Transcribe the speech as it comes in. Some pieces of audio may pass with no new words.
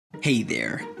Hey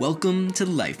there, welcome to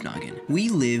Life Noggin. We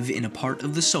live in a part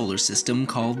of the solar system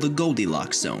called the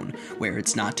Goldilocks zone, where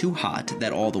it's not too hot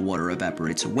that all the water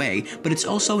evaporates away, but it's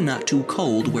also not too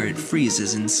cold where it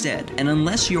freezes instead. And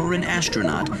unless you're an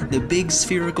astronaut, the big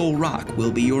spherical rock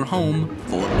will be your home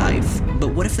for life.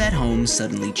 But what if that home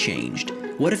suddenly changed?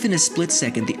 What if in a split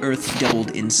second the Earth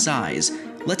doubled in size?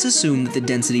 Let's assume that the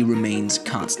density remains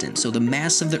constant, so the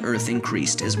mass of the Earth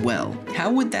increased as well.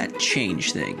 How would that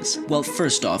change things? Well,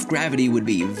 first off, gravity would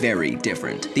be very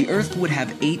different. The Earth would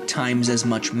have 8 times as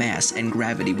much mass, and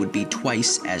gravity would be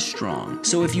twice as strong.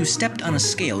 So if you stepped on a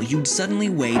scale, you'd suddenly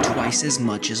weigh twice as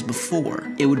much as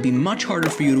before. It would be much harder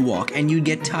for you to walk, and you'd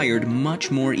get tired much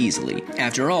more easily.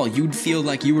 After all, you'd feel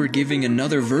like you were giving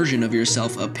another version of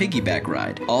yourself a piggyback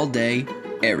ride, all day,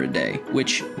 every day,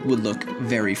 which would look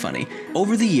very funny.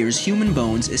 Over the years, human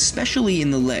bones, especially in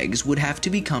the legs, would have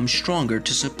to become stronger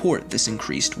to support this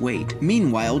increased weight.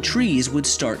 Meanwhile, trees would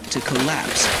start to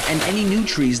collapse, and any new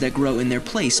trees that grow in their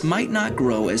place might not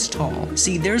grow as tall.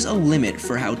 See, there's a limit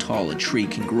for how tall a tree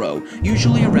can grow,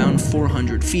 usually around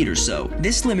 400 feet or so.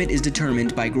 This limit is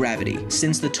determined by gravity,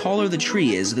 since the taller the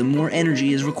tree is, the more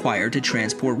energy is required to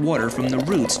transport water from the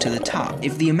roots to the top.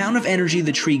 If the amount of energy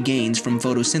the tree gains from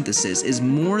photosynthesis is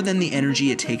more than the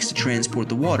energy it takes to transport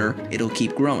the water, it'll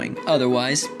keep growing.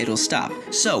 Otherwise, it'll stop.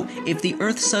 So, if the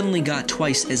Earth suddenly got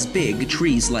twice as big,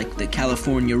 trees like the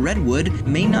California redwood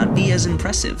may not be as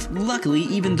impressive. Luckily,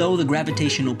 even though the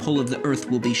gravitational pull of the Earth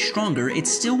will be stronger, it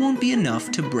still won't be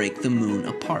enough to break the moon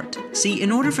apart. See,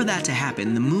 in order for that to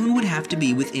happen, the moon would have to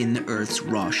be within the Earth's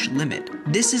Roche limit.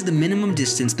 This is the minimum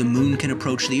distance the moon can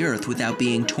approach the Earth without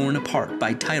being torn apart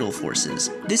by tidal forces.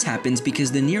 This happens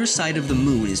because the near side of the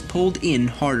moon is pulled in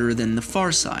harder than the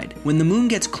far side. When the moon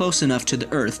gets close enough to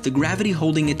the Earth, the gravity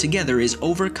holding it together is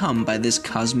overcome by this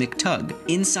cosmic tug.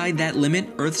 Inside that limit,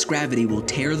 Earth's gravity will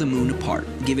tear the moon apart,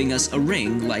 giving us a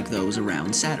ring like those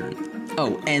around Saturn.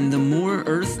 Oh, and the more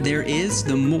Earth there is,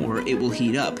 the more it will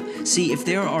heat up. See, if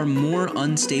there are more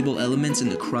unstable elements in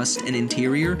the crust and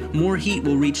interior, more heat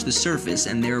will reach the surface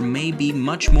and there may be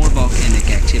much more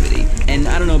volcanic activity. And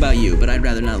I don't know about you, but I'd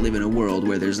rather not live in a world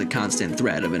where there's a constant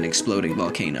threat of an exploding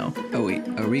volcano. Oh wait,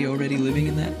 are we already living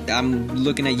in that? I'm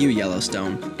looking at you,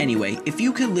 Yellowstone. Anyway, if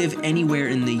you could live anywhere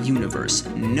in the universe,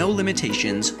 no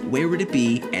limitations, where would it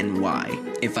be and why?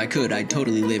 If I could, I'd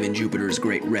totally live in Jupiter's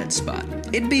Great Red Spot.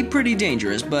 It'd be pretty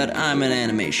dangerous, but I'm an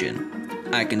animation.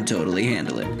 I can totally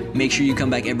handle it. Make sure you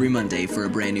come back every Monday for a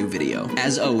brand new video.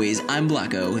 As always, I'm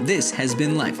Blocko. This has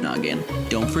been Life Noggin.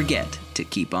 Don't forget to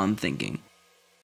keep on thinking.